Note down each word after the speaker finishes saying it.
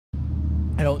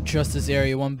I don't trust this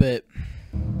area one bit.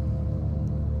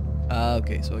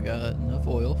 Okay, so I got enough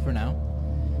oil for now.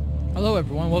 Hello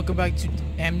everyone, welcome back to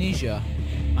Amnesia.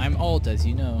 I'm Alt, as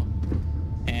you know.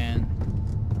 And...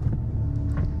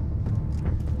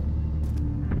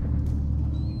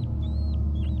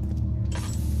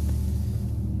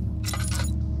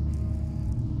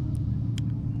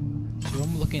 so what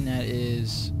I'm looking at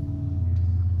is...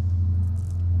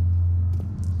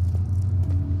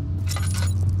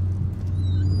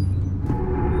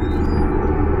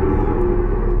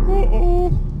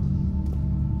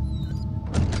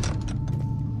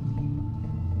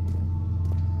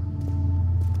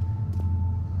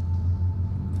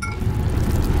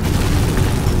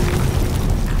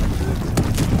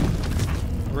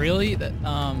 Really? That,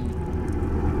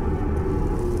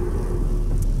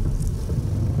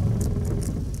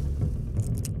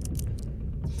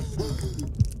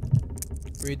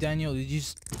 Ray Daniel, you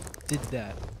just did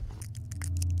that.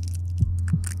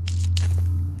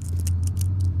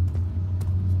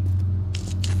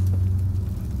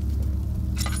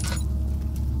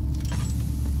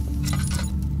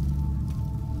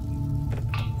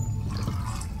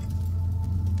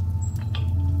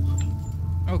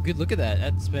 Oh, good, look at that.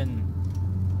 That's been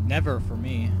never for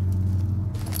me.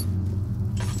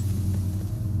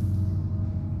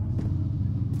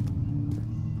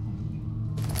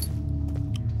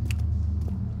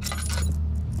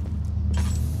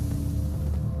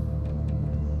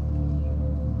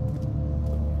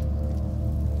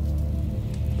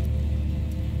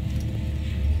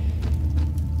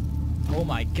 Oh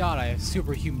my god, I have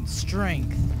superhuman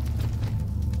strength.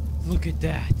 Look at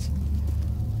that.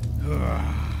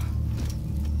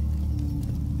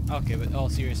 Okay, but all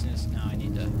seriousness, now I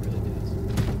need to really do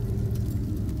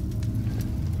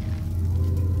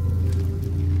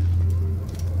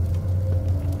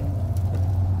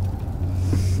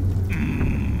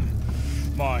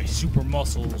this. My super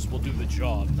muscles will do the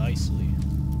job nicely.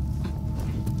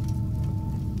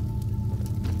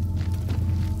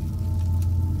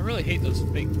 I really hate those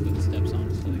fake footsteps,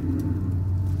 honestly.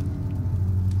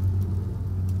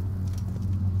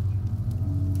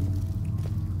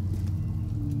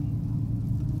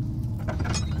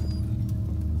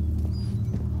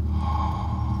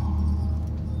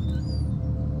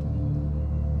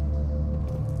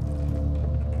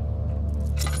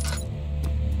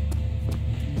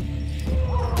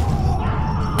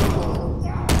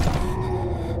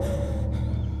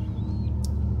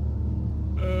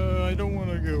 I don't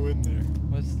want to go in there.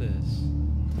 What's this?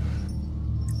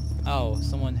 Oh,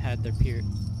 someone had their piggy.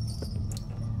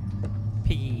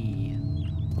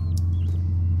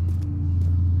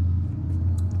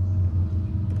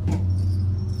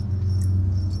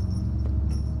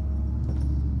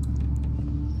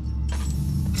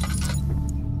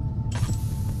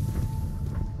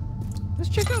 Let's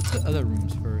check out the other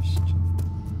rooms first.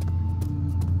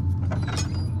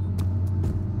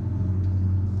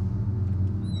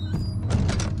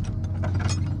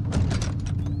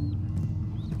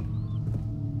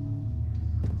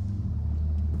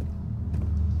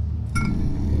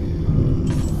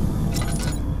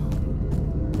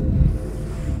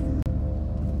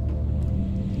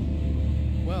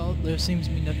 There seems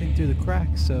to be nothing through the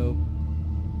cracks, so...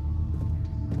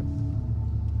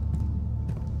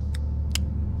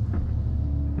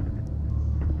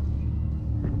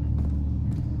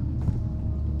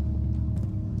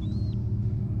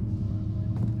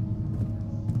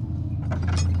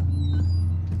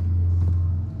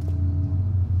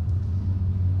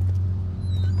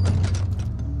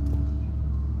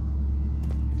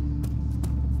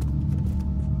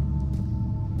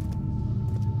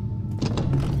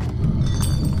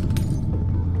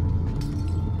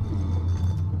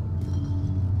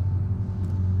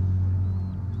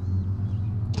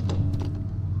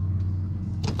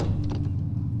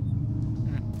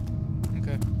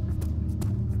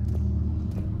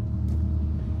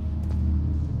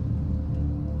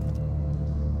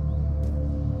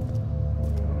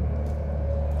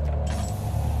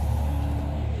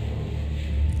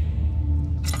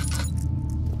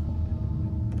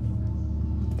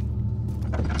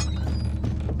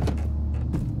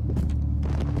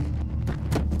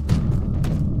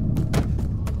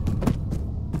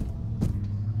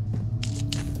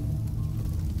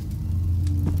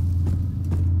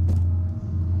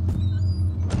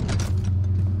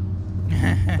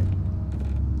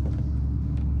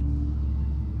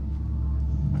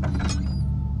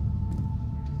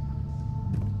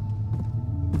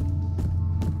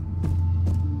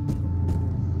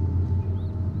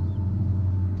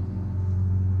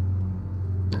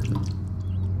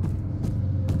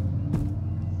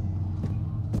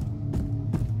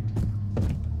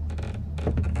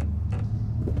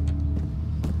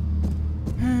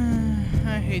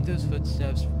 I hate those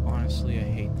footsteps. Honestly, I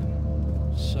hate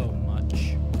them so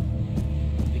much.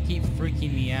 They keep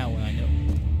freaking me out when I know.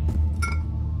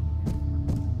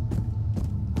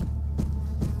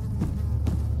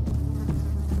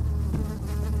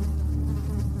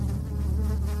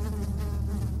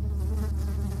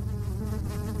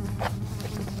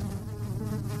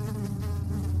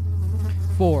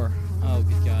 Four. Oh,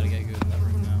 good God, I gotta go to that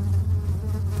room now.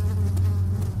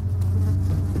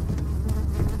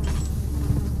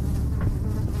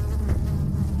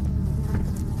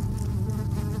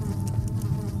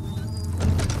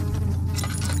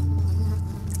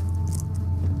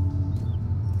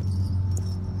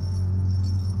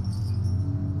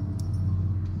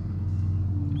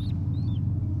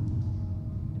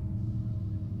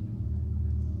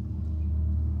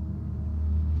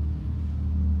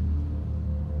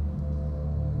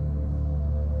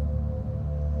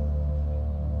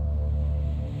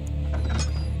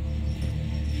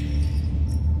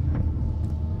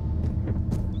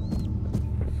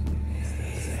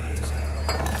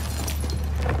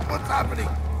 What's happening?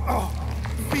 Oh,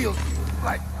 feels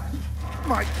like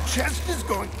my chest is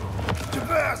going to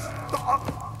burst.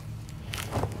 Oh.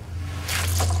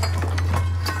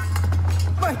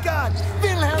 My God,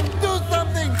 Wilhelm, do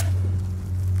something!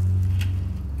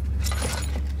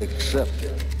 Accept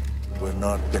it. We're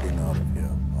not getting out of here.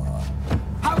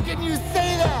 How can you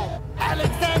say that?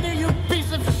 Alexander, you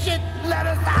piece of shit! Let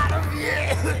us out of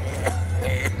here!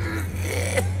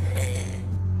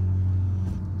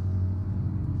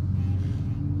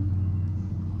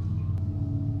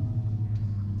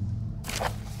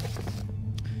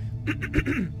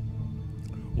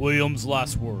 William's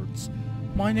last words.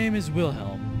 My name is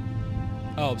Wilhelm.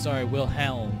 Oh, sorry,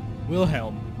 Wilhelm.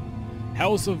 Wilhelm.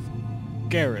 House of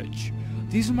Garage.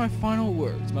 These are my final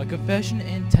words, my confession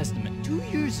and testament. 2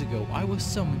 years ago, I was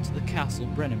summoned to the castle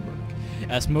Brennenburg.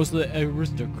 As most of the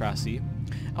aristocracy,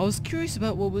 I was curious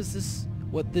about what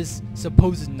this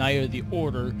supposed knight of the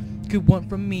order could want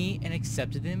from me, and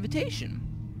accepted the invitation.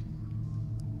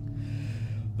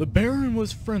 The Baron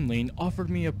was friendly and offered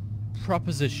me a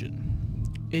proposition.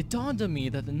 It dawned on me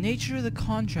that the nature of the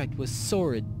contract was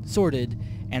sordid,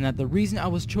 and that the reason I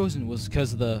was chosen was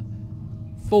because of the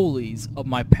follies of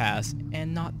my past,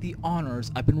 and not the honors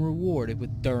I've been rewarded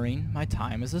with during my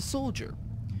time as a soldier.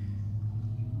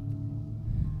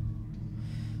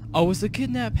 I was to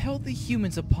kidnap healthy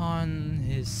humans upon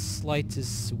his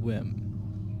slightest whim,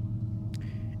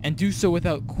 and do so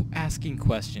without asking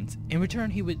questions. In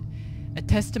return, he would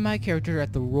attest to my character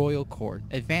at the royal court,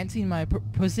 advancing my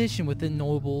position within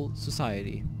noble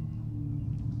society.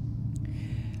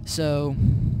 So,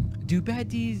 do bad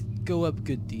deeds go up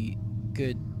good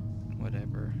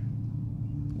whatever.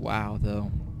 Wow,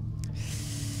 though.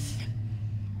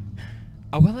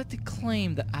 I would like to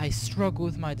claim that I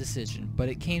struggled with my decision, but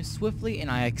it came swiftly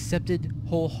and I accepted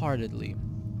wholeheartedly.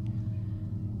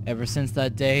 Ever since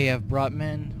that day, I've brought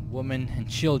men, women, and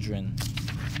children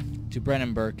to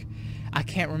Brennenburg. I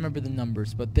can't remember the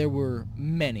numbers, but there were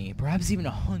many, perhaps even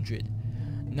 100,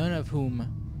 none of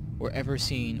whom were ever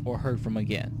seen or heard from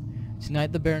again.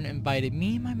 Tonight the Baron invited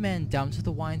me and my men down to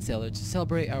the wine cellar to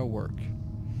celebrate our work.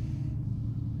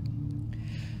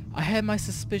 I had my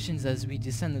suspicions as we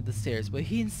descended the stairs, but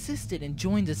he insisted and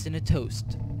joined us in a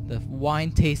toast. The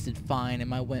wine tasted fine, and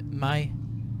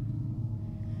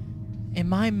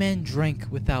my men drank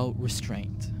without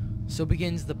restraint. So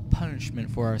begins the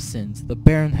punishment for our sins. The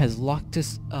Baron has locked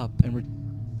us up and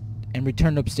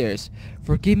returned upstairs.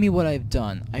 Forgive me what I have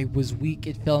done. I was weak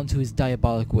and fell into his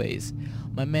diabolic ways.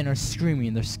 My men are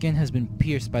screaming. Their skin has been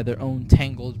pierced by their own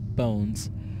tangled bones.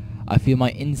 I feel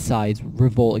my insides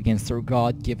revolt against their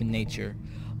God-given nature.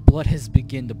 Blood has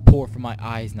begun to pour from my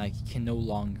eyes, and I can no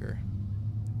longer.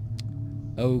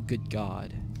 Oh, good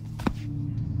God.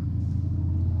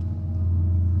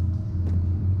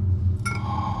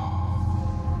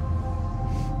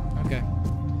 Okay.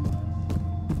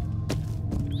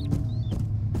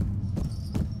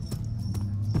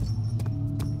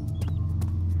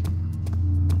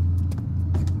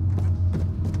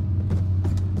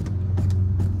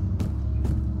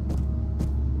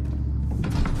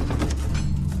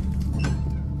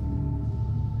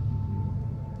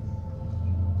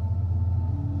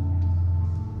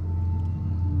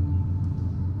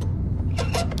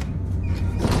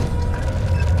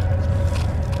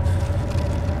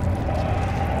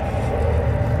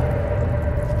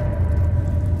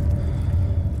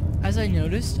 As I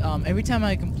noticed, every time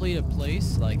I complete a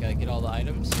place, like I get all the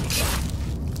items,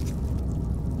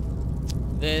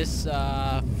 this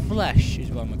flesh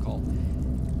is what I'm gonna call.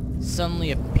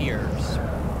 suddenly appears.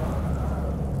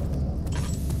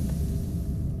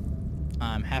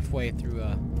 I'm halfway through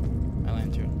my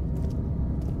lantern.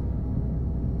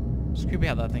 It's creepy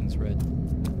how that thing's red.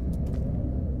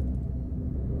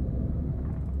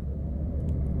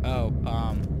 Oh,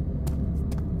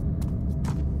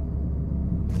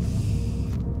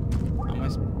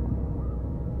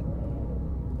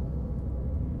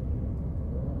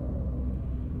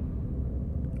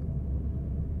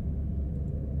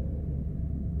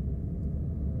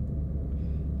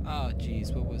 oh,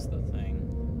 geez, what was the thing?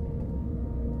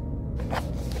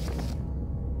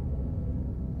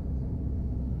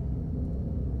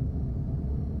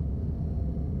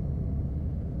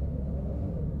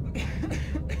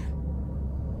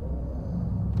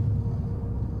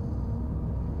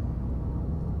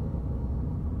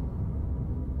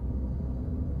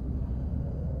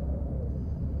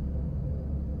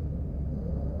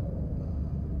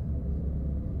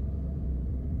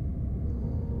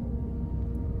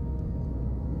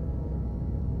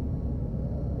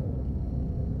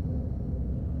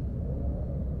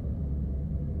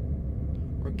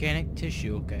 Organic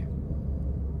tissue, okay.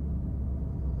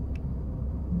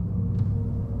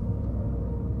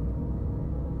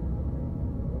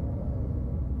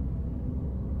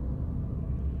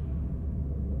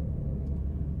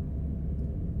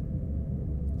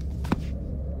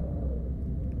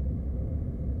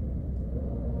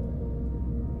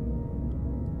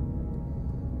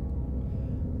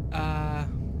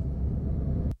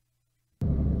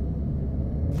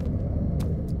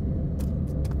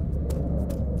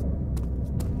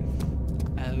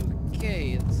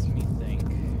 Okay, let's me think.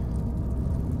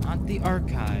 Not the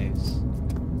archives.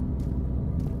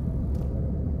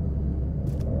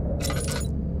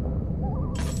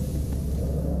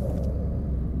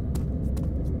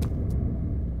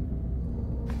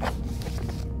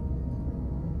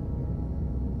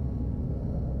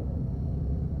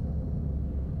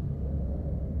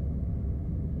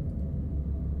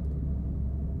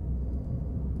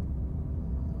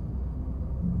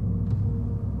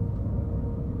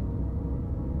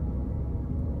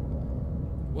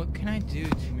 What can I do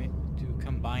to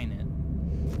combine it?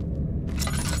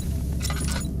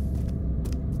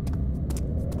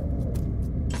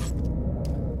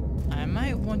 I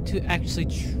might want to actually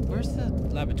where's the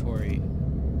laboratory?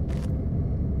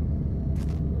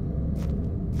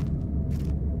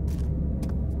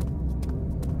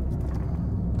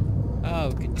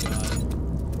 Oh, good God.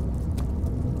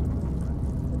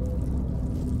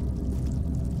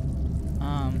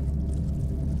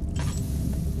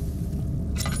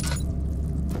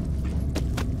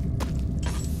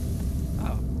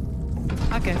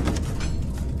 Okay.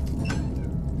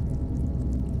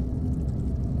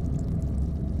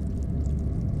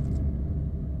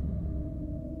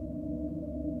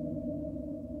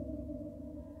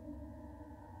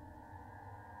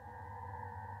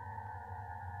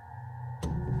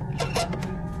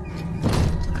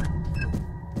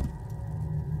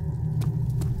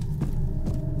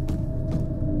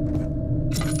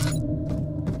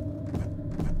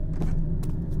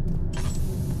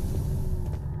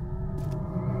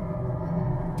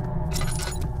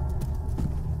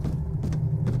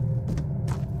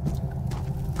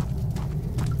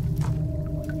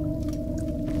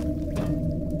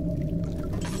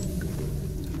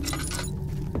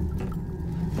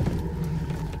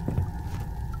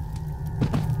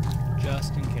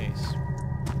 Just in case.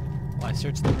 While I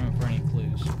search the room for any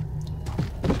clues.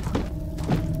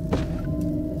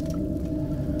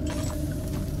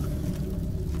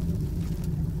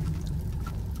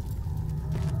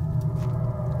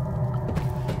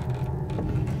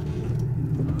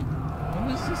 What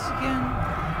was this again?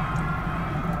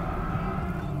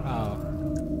 Oh.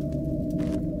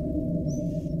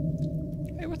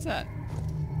 Hey, what's that?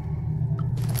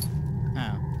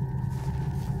 Oh.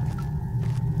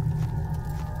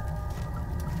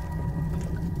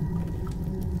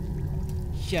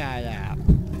 Shut up.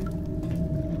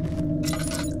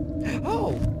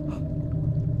 Oh!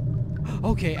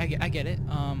 Okay, I get it.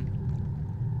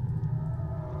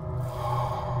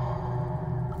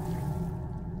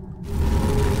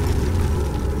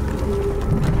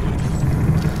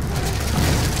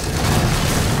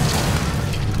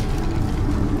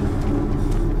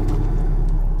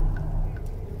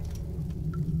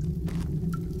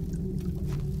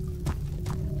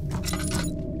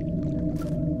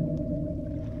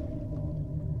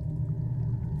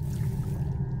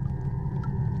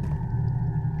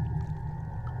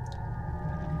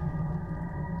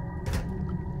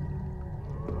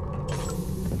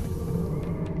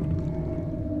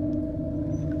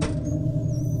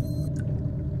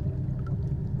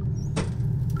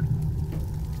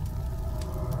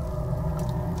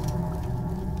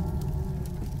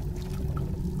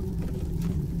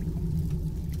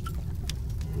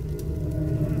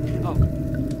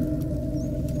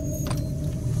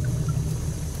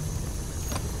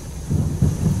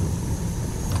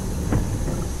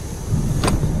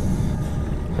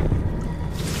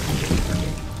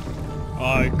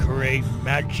 say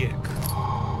magic.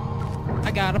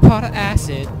 I got a pot of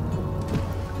acid.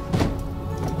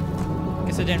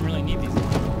 Guess I didn't really need these.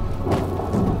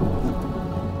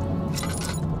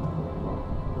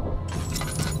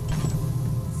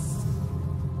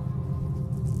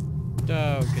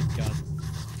 Oh, good God.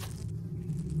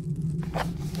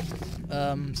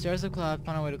 Stairs of cloud,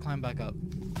 find a way to climb back up.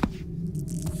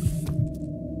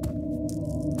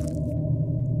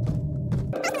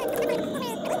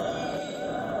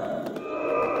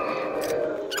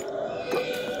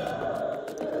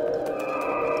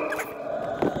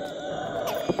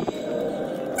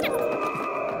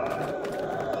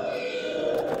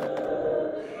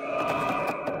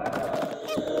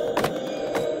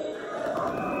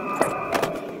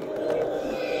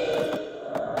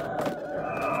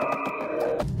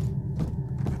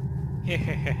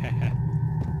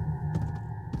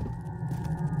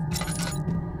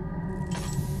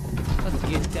 Let's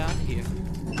get down here.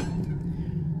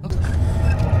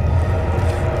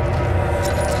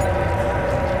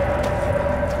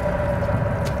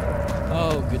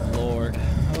 Oh, good lord.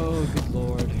 Oh, good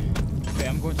lord. Okay,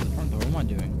 I'm going to the front door. What am I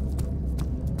doing?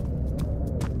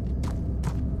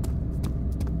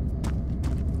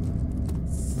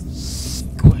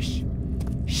 Squish.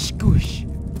 Squish.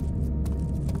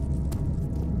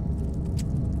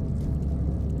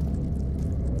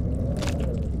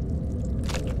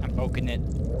 I'm poking it.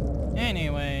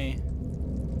 Anyway.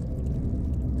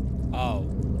 Oh.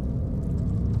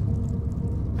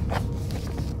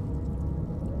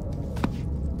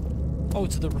 Oh,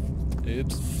 to the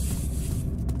oops.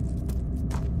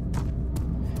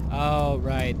 Oh,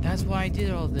 right. That's why I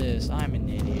did all this. I'm an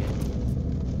idiot.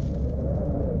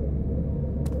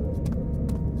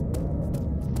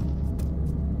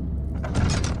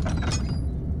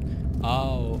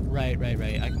 Oh, right.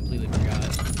 I completely forgot.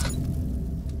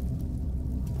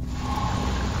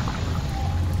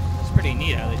 That's pretty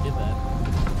neat how they did that.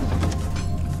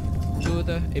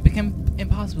 It became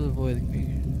impossible to avoid the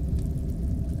confusion.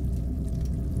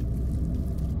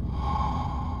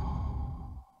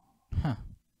 Huh.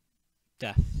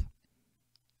 Death.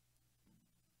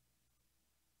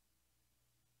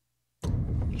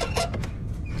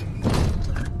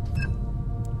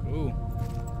 Ooh.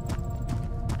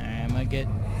 I'ma get...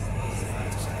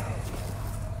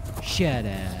 Shut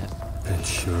up. It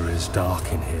sure is dark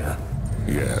in here.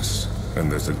 Yes, and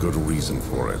there's a good reason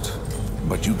for it.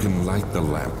 But you can light the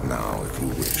lamp now if you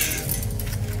wish.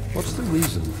 What's the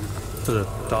reason? For the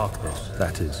darkness,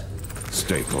 that is.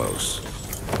 Stay close.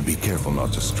 Be careful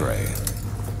not to stray.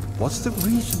 What's the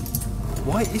reason?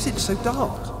 Why is it so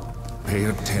dark? Pay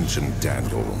attention,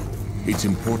 Daniel. It's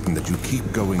important that you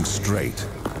keep going straight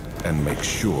and make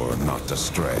sure not to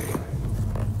stray.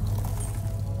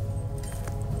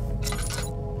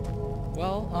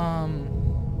 Well,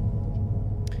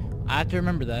 I have to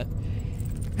remember that.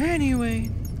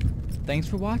 Anyway, thanks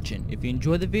for watching. If you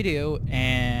enjoyed the video,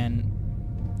 and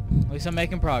at least I'm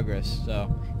making progress,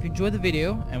 so if you enjoyed the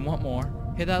video and want more,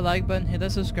 hit that like button, hit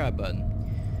that subscribe button.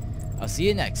 I'll see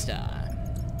you next time.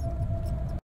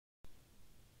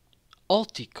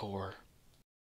 Alti core.